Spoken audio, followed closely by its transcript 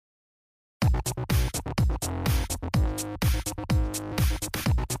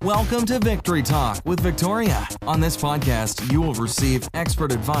Welcome to Victory Talk with Victoria. On this podcast, you will receive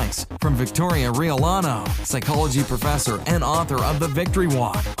expert advice from Victoria Riolano, psychology professor and author of The Victory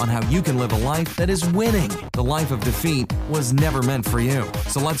Walk, on how you can live a life that is winning. The life of defeat was never meant for you.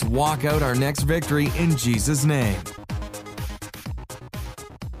 So let's walk out our next victory in Jesus' name.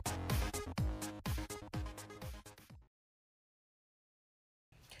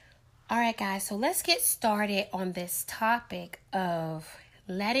 All right, guys, so let's get started on this topic of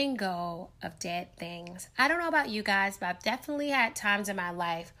letting go of dead things. I don't know about you guys, but I've definitely had times in my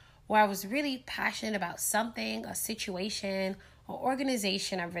life where I was really passionate about something, a situation, or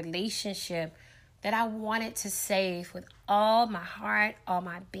organization, a relationship that I wanted to save with all my heart, all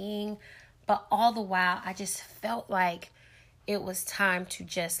my being, but all the while I just felt like it was time to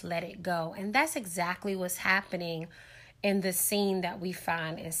just let it go. And that's exactly what's happening in the scene that we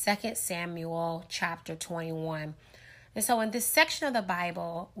find in 2 Samuel chapter 21. And so in this section of the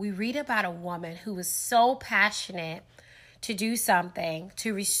Bible, we read about a woman who was so passionate to do something,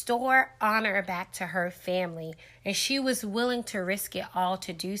 to restore honor back to her family, and she was willing to risk it all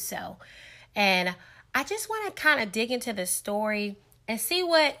to do so. And I just want to kind of dig into the story and see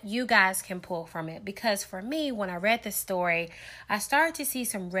what you guys can pull from it. Because for me, when I read the story, I started to see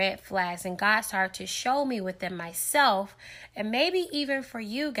some red flags, and God started to show me within myself, and maybe even for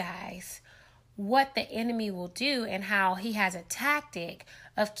you guys, what the enemy will do and how he has a tactic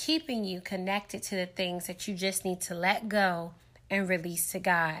of keeping you connected to the things that you just need to let go and release to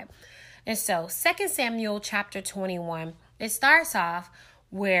God. And so 2 Samuel chapter 21, it starts off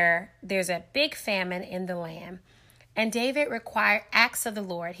where there's a big famine in the land. And David asks of the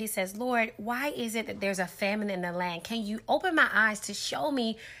Lord. He says, Lord, why is it that there's a famine in the land? Can you open my eyes to show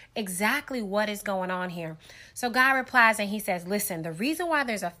me exactly what is going on here? So God replies and he says, listen, the reason why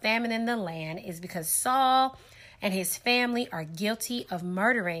there's a famine in the land is because Saul and his family are guilty of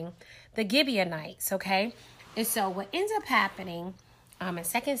murdering the Gibeonites, okay? And so what ends up happening in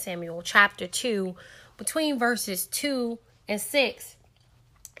 2 Samuel chapter 2, between verses 2 and 6,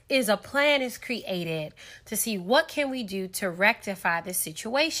 is a plan is created to see what can we do to rectify this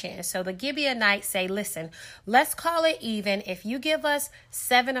situation. So the Gibeonites say, listen, let's call it even. If you give us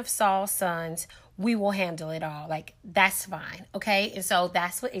 7 of Saul's sons, we will handle it all. Like, that's fine. Okay. And so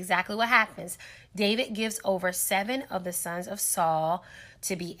that's exactly what happens. David gives over 7 of the sons of Saul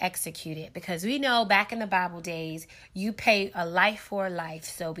to be executed, because we know back in the Bible days, you pay a life for a life.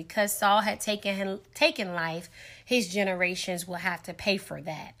 So because Saul had taken life, his generations will have to pay for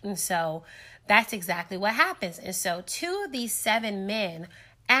that. And so that's exactly what happens. And so 2 of these 7 men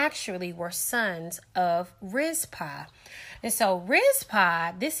actually were sons of Rizpah. And so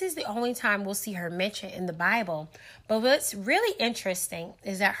Rizpah, this is the only time we'll see her mentioned in the Bible. But what's really interesting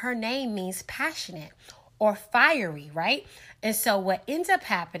is that her name means passionate or fiery, right? And so what ends up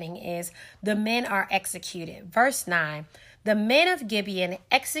happening is the men are executed. Verse 9, the men of Gibeon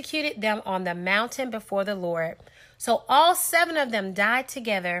executed them on the mountain before the Lord. So all 7 of them died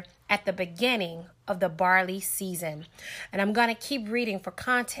together at the beginning of the barley season. And I'm going to keep reading for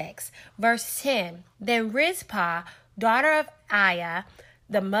context. Verse 10, then Rizpah, daughter of Aiah,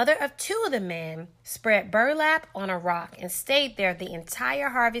 the mother of 2 of the men, spread burlap on a rock and stayed there the entire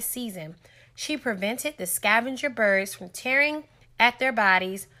harvest season. She prevented the scavenger birds from tearing at their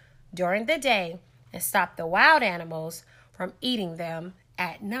bodies during the day and stopped the wild animals from eating them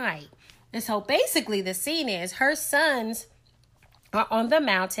at night. And so basically the scene is her sons are on the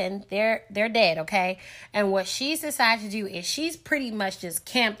mountain. They're dead, okay? And what she's decided to do is she's pretty much just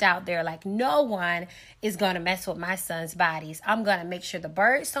camped out there like, no one is going to mess with my sons' bodies. I'm going to make sure the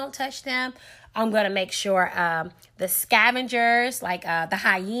birds don't touch them. I'm going to make sure the scavengers, like the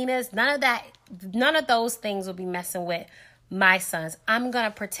hyenas, none of those things will be messing with my sons. I'm going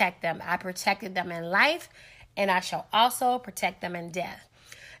to protect them. I protected them in life, and I shall also protect them in death.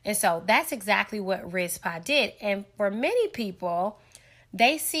 And so that's exactly what Rizpah did. And for many people,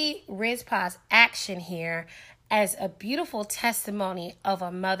 they see Rizpah's action here as a beautiful testimony of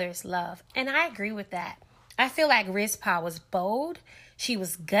a mother's love. And I agree with that. I feel like Rizpah was bold. She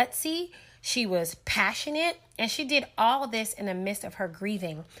was gutsy. She was passionate. And she did all this in the midst of her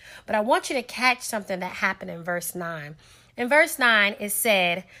grieving. But I want you to catch something that happened in verse 9. In verse 9, it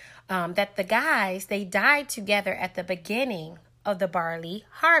said that the guys, they died together at the beginning of the barley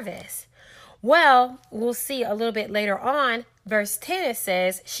harvest. Well, we'll see a little bit later on, verse 10, it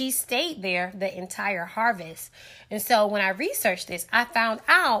says she stayed there the entire harvest. And so when I researched this, I found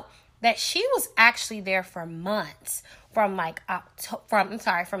out that she was actually there for months, from like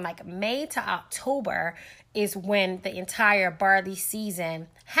May to October is when the entire barley season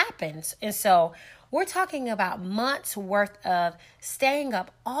happens. And so we're talking about months worth of staying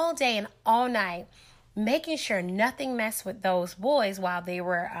up all day and all night, making sure nothing messed with those boys while they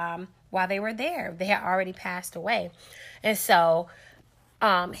were there. They had already passed away. And so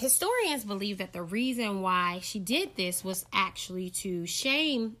historians believe that the reason why she did this was actually to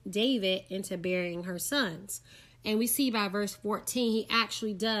shame David into burying her sons. And we see by verse 14, he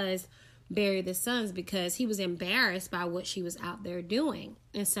actually does bury the sons because he was embarrassed by what she was out there doing.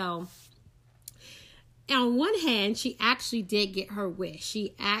 And so on one hand, she actually did get her wish.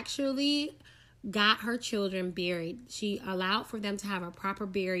 She actually got her children buried. She allowed for them to have a proper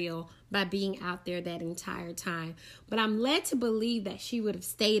burial by being out there that entire time. But I'm led to believe that she would have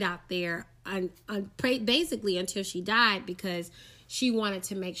stayed out there basically until she died because she wanted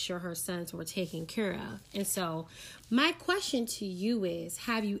to make sure her sons were taken care of. And so my question to you is,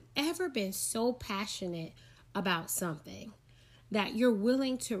 have you ever been so passionate about something that you're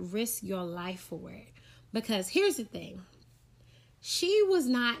willing to risk your life for it? Because here's the thing. She was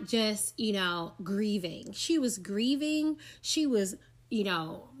not just, grieving. She was grieving. She was,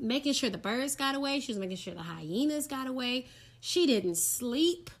 making sure the birds got away. She was making sure the hyenas got away. She didn't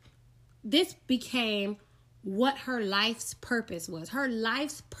sleep. This became what her life's purpose was. Her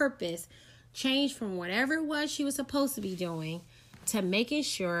life's purpose changed from whatever it was she was supposed to be doing to making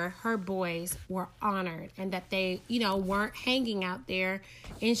sure her boys were honored and that they, weren't hanging out there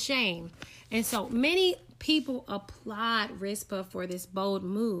in shame. And so many people applaud Rizpah for this bold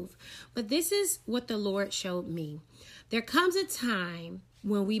move. But this is what the Lord showed me. There comes a time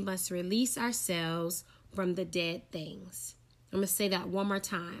when we must release ourselves from the dead things. I'm going to say that one more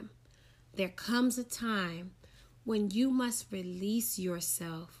time. There comes a time when you must release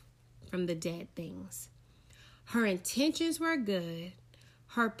yourself from the dead things. Her intentions were good.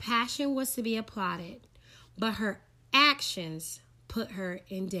 Her passion was to be applauded, but her actions put her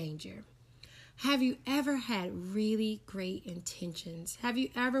in danger. Have you ever had really great intentions? Have you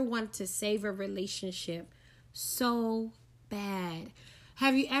ever wanted to save a relationship so bad?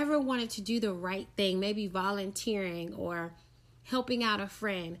 Have you ever wanted to do the right thing, maybe volunteering or helping out a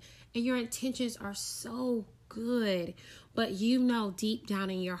friend, and your intentions are so good, but deep down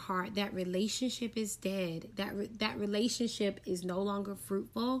in your heart that relationship is dead, that relationship is no longer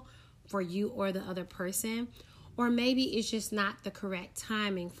fruitful for you or the other person, or maybe it's just not the correct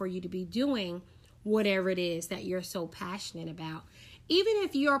timing for you to be doing whatever it is that you're so passionate about. Even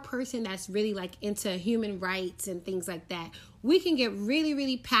if you're a person that's really into human rights and things like that, we can get really,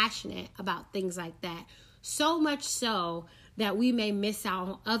 really passionate about things like that. So much so that we may miss out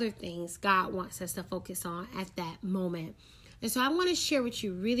on other things God wants us to focus on at that moment. And so I want to share with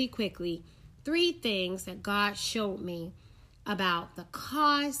you really quickly 3 things that God showed me about the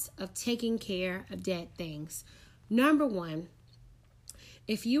cost of taking care of dead things. Number 1,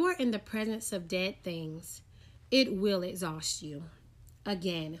 if you are in the presence of dead things, it will exhaust you.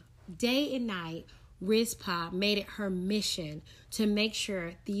 Again, day and night, Rizpah made it her mission to make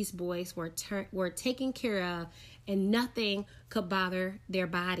sure these boys were taken care of and nothing could bother their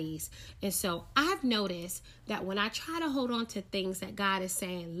bodies. And so I've noticed that when I try to hold on to things that God is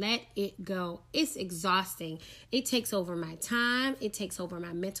saying, let it go, it's exhausting. It takes over my time. It takes over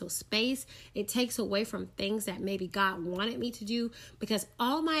my mental space. It takes away from things that maybe God wanted me to do, because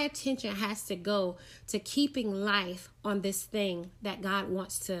all my attention has to go to keeping life on this thing that God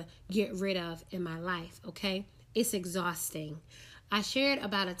wants to get rid of in my life. Okay. It's exhausting. I shared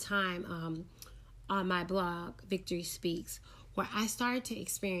about a time, on my blog, Victory Speaks, where I started to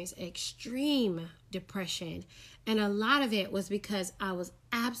experience extreme depression. And a lot of it was because I was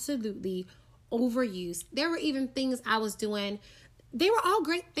absolutely overused. There were even things I was doing. They were all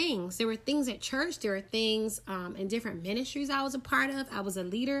great things. There were things at church. There were things in different ministries I was a part of. I was a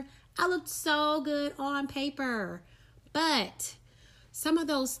leader. I looked so good on paper. But some of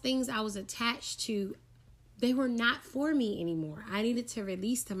those things I was attached to, they were not for me anymore. I needed to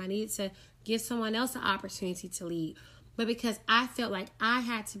release them. I needed to give someone else an opportunity to lead. But because I felt like I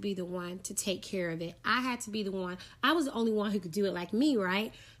had to be the one to take care of it, I had to be the one. I was the only one who could do it like me,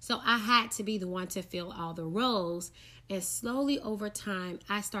 right? So I had to be the one to fill all the roles. And slowly over time,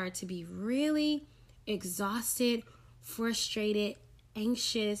 I started to be really exhausted, frustrated,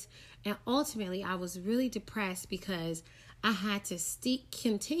 anxious, and ultimately I was really depressed because I had to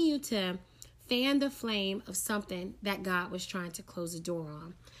continue to fan the flame of something that God was trying to close the door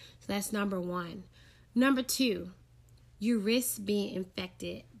on. So that's number 1. Number 2, you risk being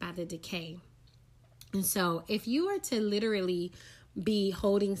infected by the decay. And so if you were to literally be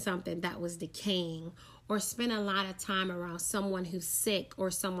holding something that was decaying, or spend a lot of time around someone who's sick or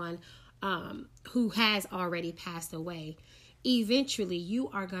someone who has already passed away, eventually you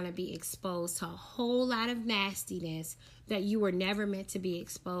are going to be exposed to a whole lot of nastiness that you were never meant to be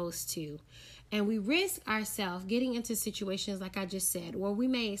exposed to. And we risk ourselves getting into situations, like I just said, where we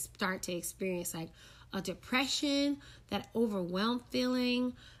may start to experience like a depression, that overwhelmed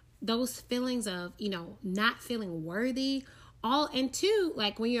feeling, those feelings of, not feeling worthy. And two,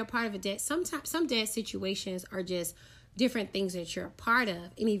 like when you're a part of a debt, sometimes some debt situations are just different things that you're a part of.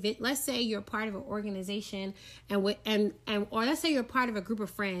 Let's say you're a part of an organization or let's say you're a part of a group of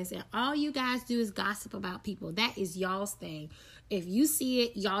friends and all you guys do is gossip about people. That is y'all's thing. If you see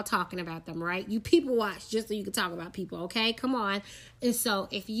it, y'all talking about them, right? You people watch just so you can talk about people, okay? Come on. And so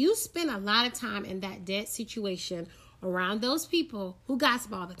if you spend a lot of time in that debt situation around those people who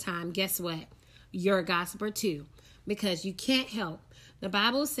gossip all the time, guess what? You're a gossiper too, because you can't help. The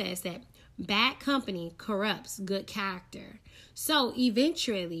Bible says that bad company corrupts good character. So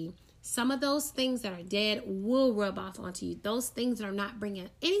eventually, some of those things that are dead will rub off onto you. Those things that are not bringing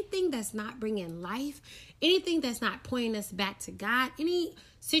anything, that's not bringing life, anything that's not pointing us back to God, any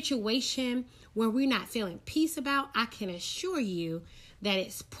situation where we're not feeling peace about, I can assure you that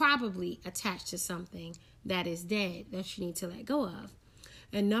it's probably attached to something that is dead that you need to let go of.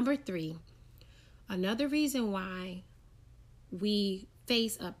 And number 3, another reason why we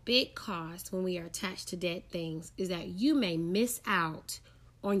face a big cost when we are attached to dead things is that you may miss out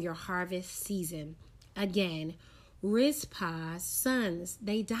on your harvest season. Again, Rizpah's sons,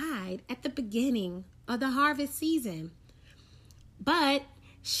 they died at the beginning of the harvest season, but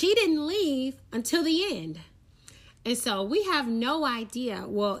she didn't leave until the end. And so we have no idea.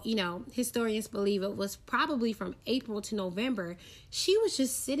 Well, historians believe it was probably from April to November. She was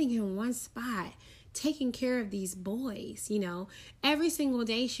just sitting in one spot, taking care of these boys. Every single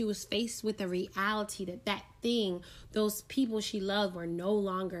day she was faced with the reality that thing, those people she loved, were no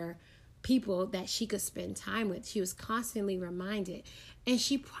longer people that she could spend time with. She was constantly reminded, and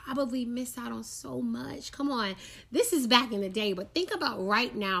she probably missed out on so much. Come on, this is back in the day, but think about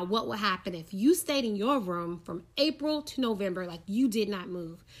right now what would happen if you stayed in your room from April to November, like you did not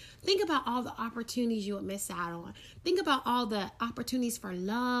move. Think about all the opportunities you would miss out on. Think about all the opportunities for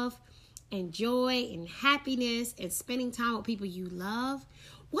love and joy and happiness and spending time with people you love.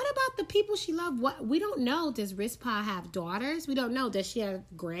 What about the people she loved? We don't know. Does Rizpah have daughters? We don't know. Does she have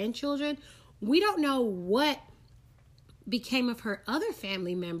grandchildren? We don't know what became of her other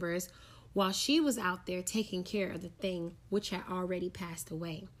family members while she was out there taking care of the thing which had already passed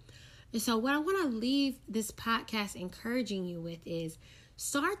away. And so what I want to leave this podcast encouraging you with is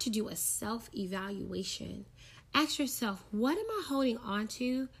start to do a self-evaluation. Ask yourself, what am I holding on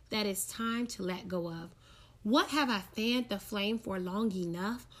to that it's time to let go of? What have I fanned the flame for long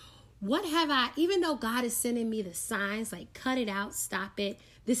enough? What have I, even though God is sending me the signs like cut it out, stop it,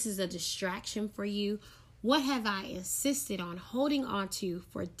 this is a distraction for you, what have I insisted on holding on to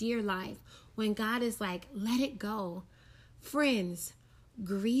for dear life when God is like, let it go? Friends,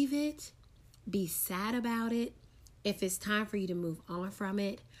 grieve it, be sad about it. If it's time for you to move on from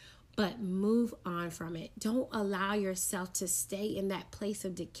it, but move on from it. Don't allow yourself to stay in that place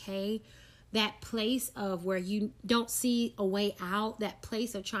of decay, that place of where you don't see a way out, that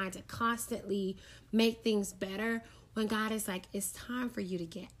place of trying to constantly make things better, when God is like, it's time for you to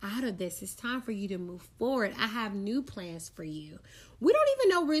get out of this. It's time for you to move forward. I have new plans for you. We don't even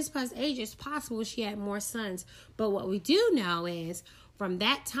know Rizpah's age. It's possible she had more sons. But what we do know is from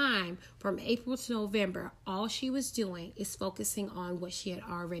that time, from April to November, all she was doing is focusing on what she had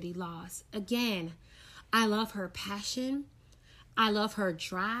already lost. Again, I love her passion. I love her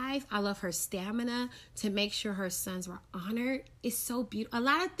drive. I love her stamina to make sure her sons were honored. It's so beautiful. A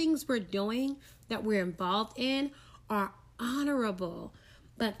lot of things we're doing that we're involved in are honorable.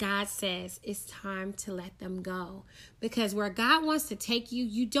 But God says it's time to let them go. Because where God wants to take you,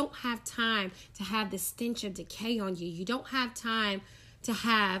 you don't have time to have the stench of decay on you. You don't have time to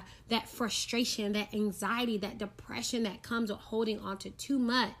have that frustration, that anxiety, that depression that comes with holding on to too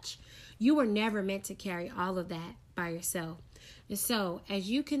much. You were never meant to carry all of that by yourself. And so as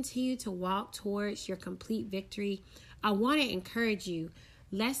you continue to walk towards your complete victory, I want to encourage you,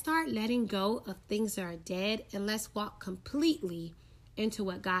 let's start letting go of things that are dead and let's walk completely into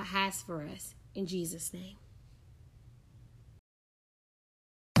what God has for us in Jesus' name.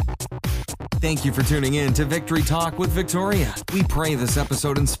 Thank you for tuning in to Victory Talk with Victoria. We pray this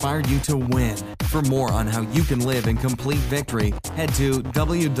episode inspired you to win. For more on how you can live in complete victory, head to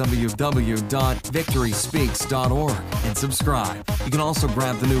www.victoryspeaks.org and subscribe. You can also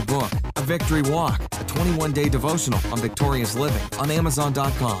grab the new book, A Victory Walk, a 21-day devotional on victorious living on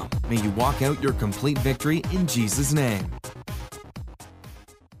Amazon.com. May you walk out your complete victory in Jesus' name.